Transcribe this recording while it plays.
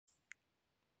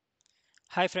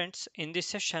Hi friends, in this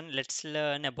session let's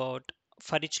learn about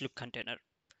for each loop container.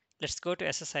 Let's go to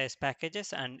SSIS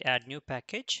packages and add new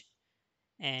package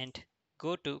and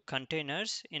go to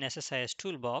containers in SSIS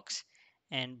toolbox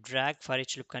and drag for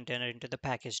each loop container into the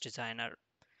package designer.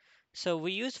 So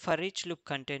we use for each loop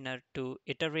container to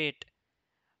iterate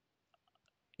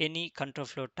any control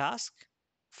flow task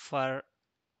for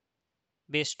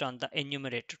based on the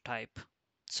enumerator type.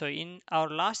 So in our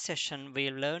last session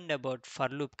we learned about for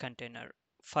loop container.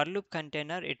 For loop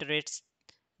container iterates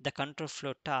the control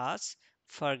flow task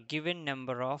for given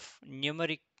number of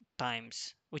numeric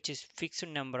times, which is fixed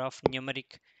number of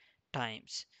numeric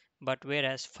times. But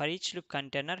whereas for each loop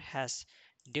container has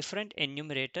different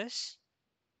enumerators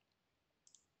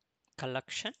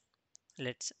collection.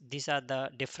 These are the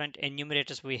different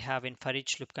enumerators we have in for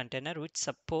each loop container, which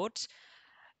supports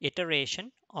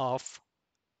iteration of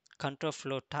control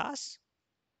flow tasks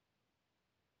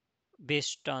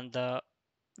based on the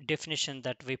definition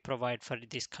that we provide for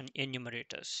these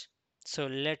enumerators. So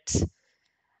let's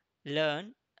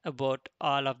learn about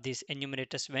all of these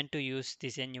enumerators, when to use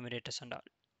these enumerators and all.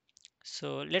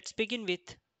 So let's begin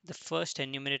with the first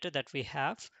enumerator that we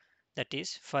have, that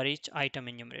is for each item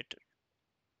enumerator.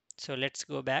 So let's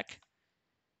go back.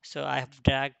 So I have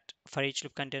dragged for each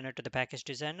loop container to the package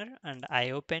designer and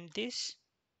I opened this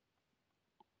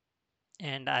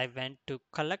and I went to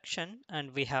collection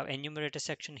and we have enumerator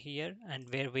section here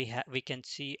and where we can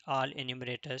see all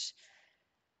enumerators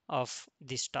of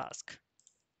this task.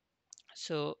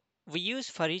 So we use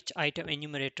for each item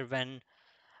enumerator when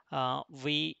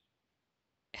we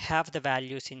have the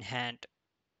values in hand,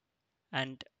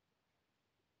 and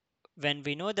when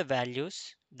we know the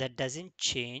values that doesn't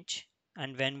change,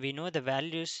 and when we know the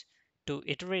values to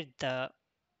iterate the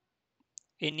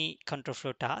any control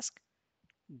flow task,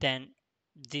 then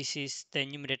this is the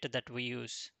enumerator that we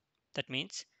use. That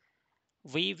means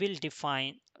we will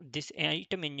define this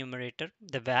item enumerator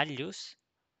the values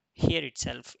here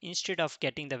itself instead of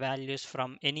getting the values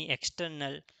from any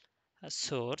external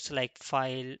source like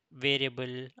file,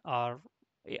 variable, or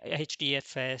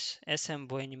HDFS,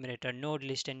 SMBO enumerator, node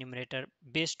list enumerator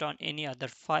based on any other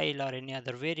file or any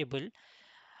other variable.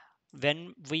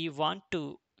 When we want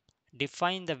to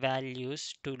define the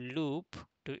values to loop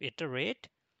to iterate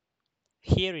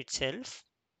here itself,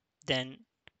 then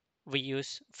we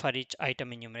use for each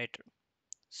item enumerator.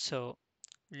 So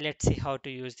let's see how to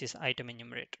use this item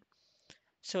enumerator.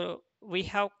 So we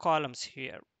have columns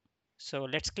here. So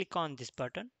let's click on this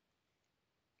button.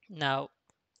 Now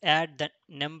add the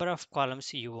number of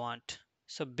columns you want.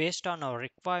 So based on our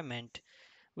requirement,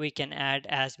 we can add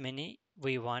as many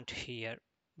we want here.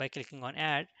 By clicking on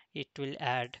add, it will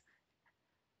add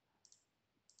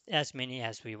as many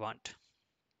as we want.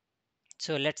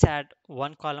 So let's add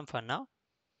one column for now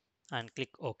and click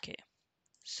OK.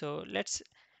 So let's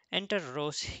enter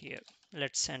rows here.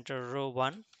 Let's enter row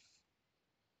 1,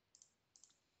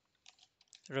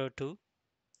 row 2,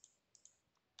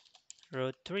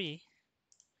 row 3,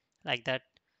 like that.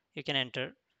 You can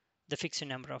enter the fixed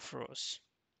number of rows.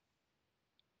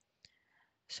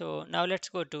 So now let's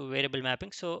go to variable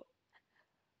mapping. So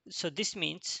this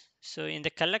means, so in the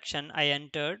collection I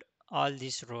entered all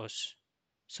these rows.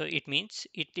 So it means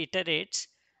it iterates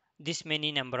this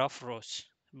many number of rows.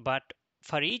 But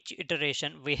for each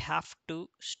iteration we have to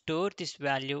store this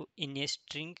value in a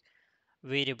string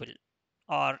variable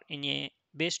or in a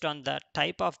based on the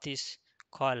type of this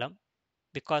column.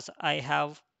 Because I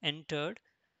have entered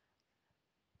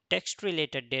text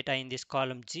related data in this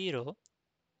column 0,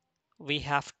 we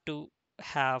have to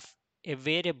have a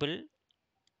variable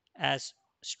as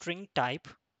string type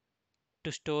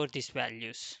to store these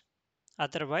values.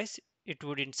 Otherwise, it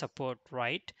wouldn't support,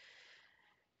 right?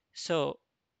 So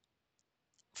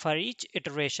for each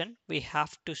iteration, we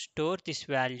have to store this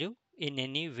value in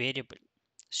any variable,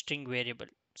 string variable.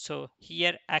 So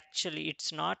here actually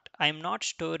it's not, I'm not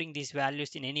storing these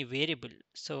values in any variable.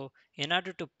 So in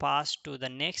order to pass to the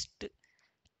next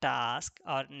task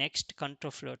or next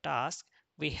control flow task,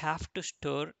 we have to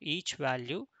store each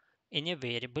value in a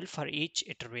variable for each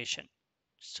iteration.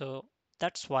 So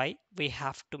that's why we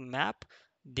have to map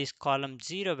this column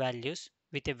 0 values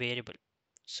with a variable.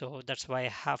 So that's why I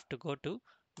have to go to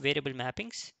variable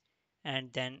mappings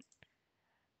and then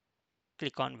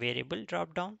click on variable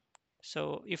drop down.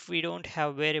 So if we don't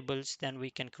have variables, then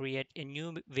we can create a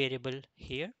new variable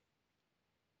here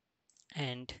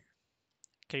and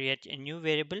create a new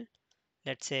variable.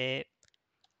 Let's say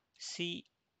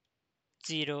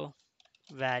C0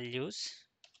 values,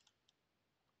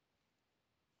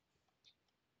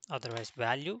 otherwise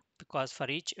value, because for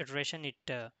each iteration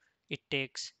it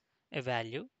takes a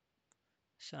value.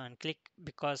 So and click,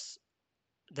 because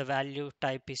the value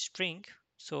type is string,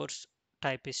 source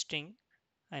type is string,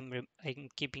 I'm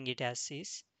keeping it as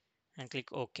is, and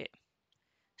click OK.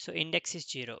 So index is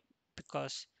 0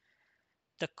 because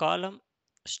the column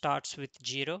starts with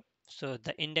 0, so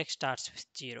the index starts with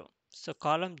 0. So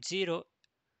column 0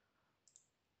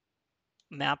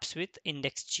 maps with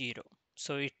index 0,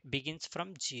 so it begins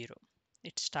from 0,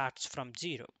 it starts from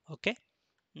 0. Okay,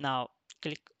 now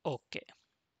click OK.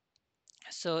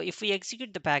 So if we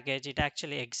execute the package, it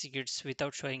actually executes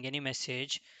without showing any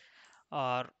message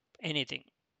or anything.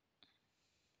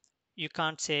 You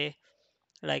can't say,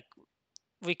 like,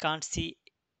 we can't see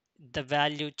the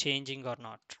value changing or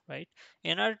not, right?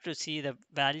 In order to see the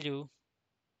value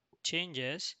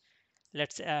changes,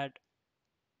 let's add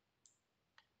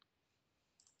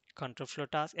control flow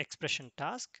task, expression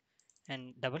task,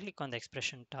 and double click on the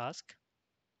expression task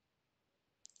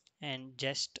and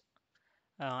just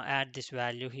add this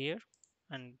value here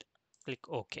and click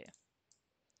OK.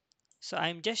 So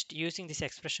I'm just using this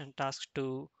expression task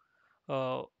to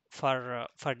for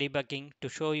debugging, to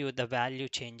show you the value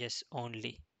changes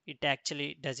only. It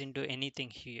actually doesn't do anything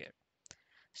here.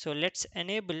 So let's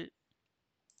enable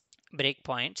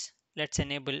breakpoints. Let's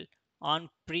enable on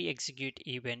pre-execute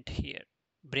event here.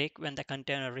 Break when the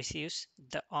container receives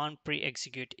the on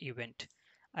pre-execute event.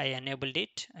 I enabled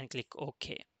it and click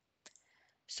OK.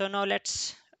 So now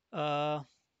uh,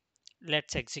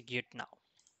 let's execute now.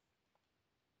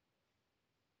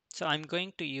 So I'm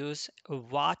going to use a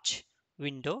watch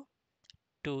window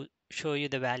to show you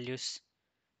the values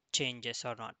changes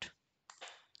or not.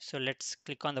 So let's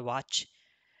click on the watch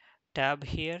tab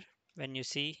here when you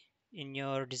see in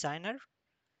your designer.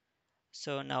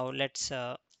 So now let's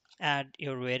add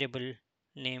your variable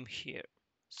name here.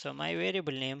 So my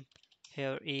variable name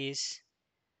here is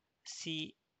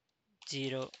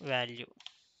C0 value,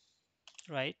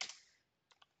 right?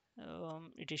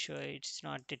 It is sure it's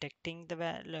not detecting the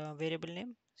variable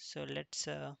name. So let's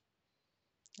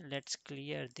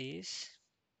clear this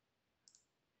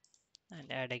and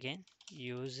add again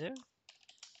user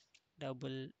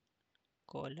double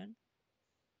colon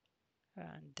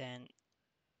and then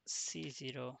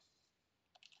C0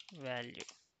 value.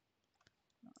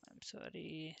 I'm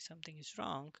sorry, something is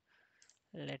wrong.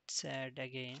 Let's add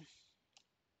again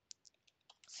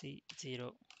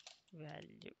C0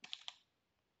 value.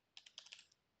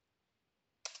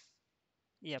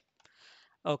 Yep.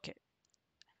 Okay.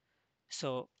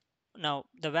 So now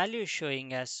the value is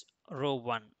showing as row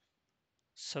 1.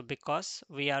 So because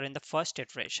we are in the first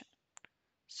iteration.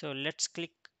 So let's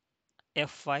click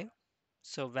F5.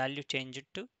 So value change it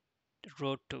to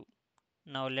row 2.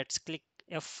 Now let's click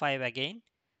F5 again.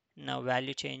 Now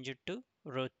value change it to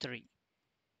row 3.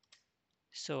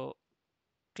 So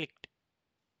click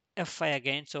F5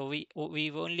 again. So we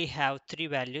only have 3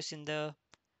 values in the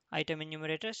item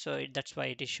enumerator. So that's why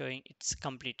it is showing it's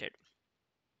completed.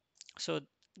 So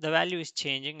the value is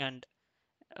changing and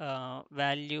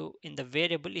value in the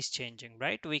variable is changing,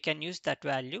 right? We can use that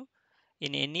value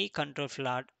in any control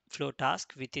flow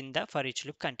task within the for each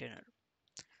loop container.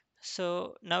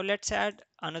 So now let's add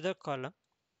another column.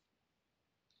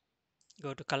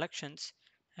 Go to collections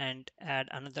and add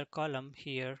another column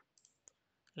here,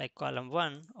 like column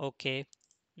 1. Okay.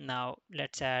 Now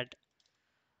let's add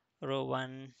row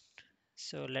 1.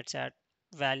 So let's add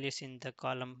values in the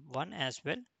column 1 as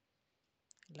well,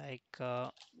 like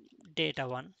data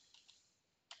 1,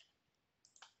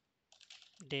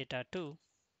 data 2,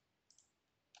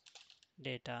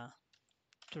 data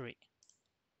 3.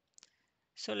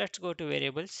 So let's go to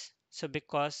variables. So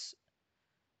because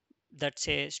that's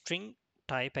a string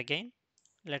type again,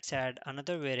 let's add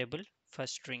another variable for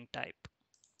string type.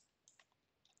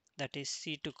 That is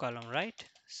C2 column, right?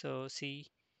 So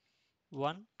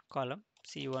C1 column,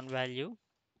 C1 value,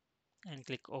 and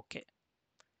click OK.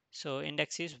 So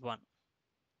index is 1.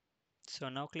 So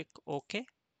now click OK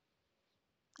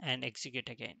and execute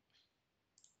again.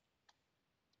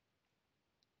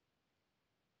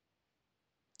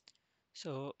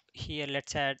 So here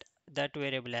let's add that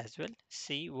variable as well,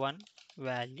 C1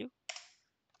 value.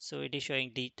 So it is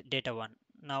showing data 1.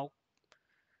 Now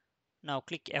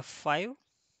click F5.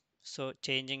 So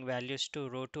changing values to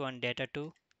row 2 and data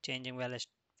 2, changing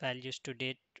values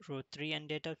to row 3 and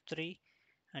data 3,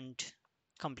 and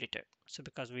completed. So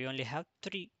because we only have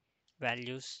 3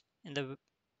 values in the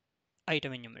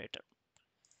item enumerator.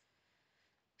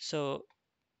 So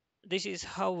this is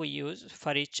how we use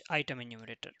for each item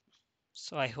enumerator.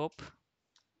 So I hope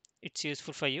it's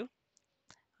useful for you,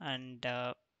 and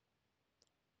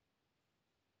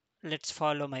let's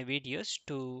follow my videos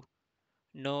to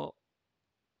know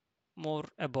more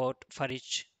about for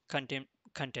each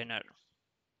container.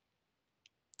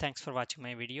 Thanks for watching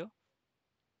my video.